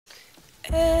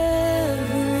every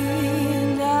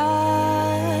night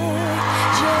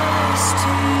just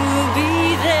to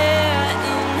be there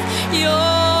in your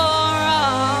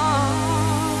arms.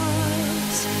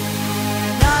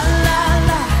 La la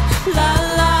la la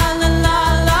la la la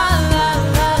la la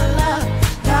la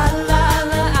la la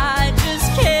la. I just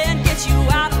can't get you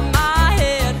out of my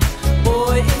head.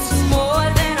 Boy, it's more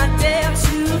than I dare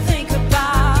to think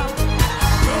about.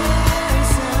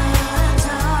 There's a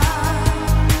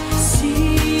dark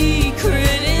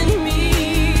secret in me.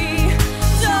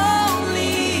 Don't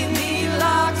leave me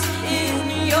locked in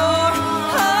your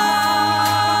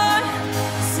heart.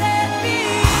 Set me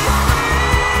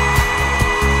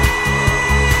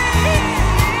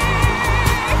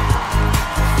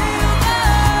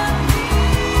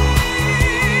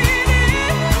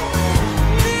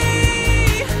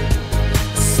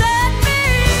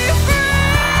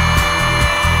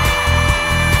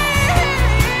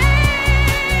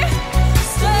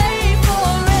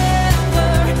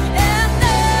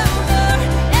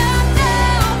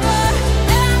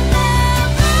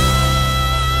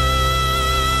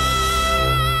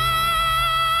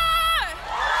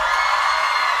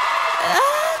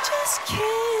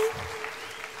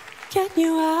get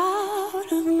you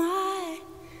out of my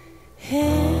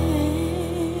head.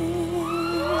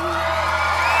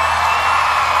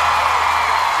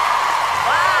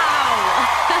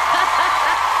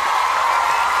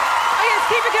 Oh yes,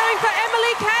 keep it going for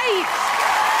Emily Kate.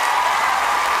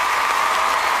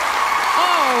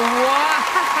 Oh, wow.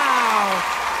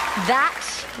 That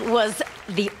was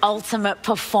the ultimate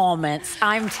performance,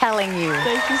 I'm telling you.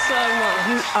 Thank you so much.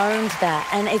 You owned that,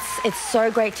 and it's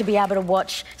so great to be able to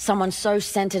watch someone so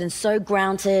centered and so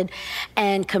grounded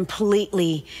and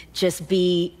completely just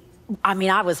be, I mean,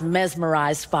 I was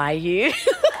mesmerized by you.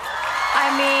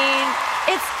 I mean,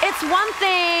 it's one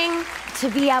thing to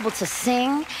be able to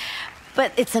sing,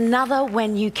 but it's another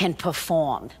when you can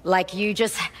perform. Like, you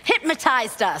just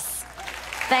hypnotized us.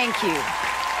 Thank you.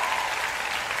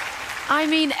 I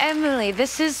mean, Emily,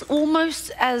 this is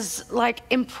almost as, like,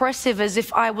 impressive as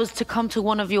if I was to come to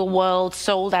one of your world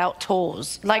sold-out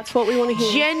tours. Like, That's what we want to hear.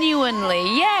 Genuinely,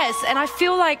 yes. And I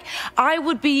feel like I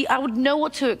would know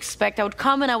what to expect. I would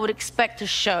come and I would expect a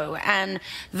show. And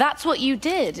that's what you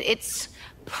did. It's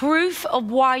proof of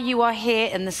why you are here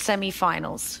in the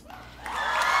semi-finals.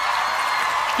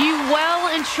 You well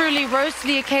and truly rose to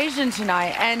the occasion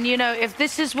tonight. And, you know, if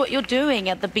this is what you're doing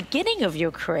at the beginning of your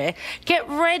career, get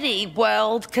ready,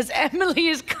 world, because Emily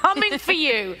is coming for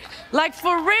you. Like,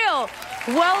 for real.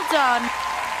 Well done.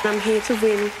 I'm here to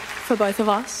win for both of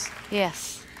us.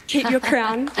 Yes. Keep your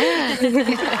crown. Well,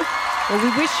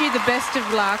 we wish you the best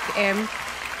of luck, Em.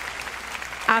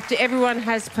 After everyone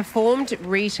has performed,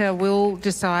 Rita will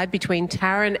decide between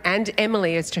Tarryn and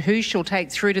Emily as to who she'll take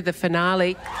through to the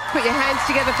finale. Put your hands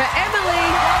together for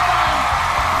Emily.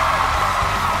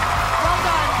 Well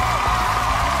done.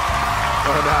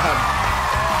 Well done.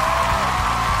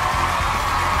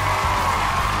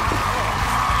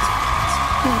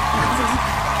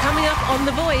 Coming up on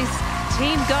The Voice,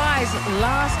 Team Guy's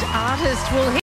last artist will hit.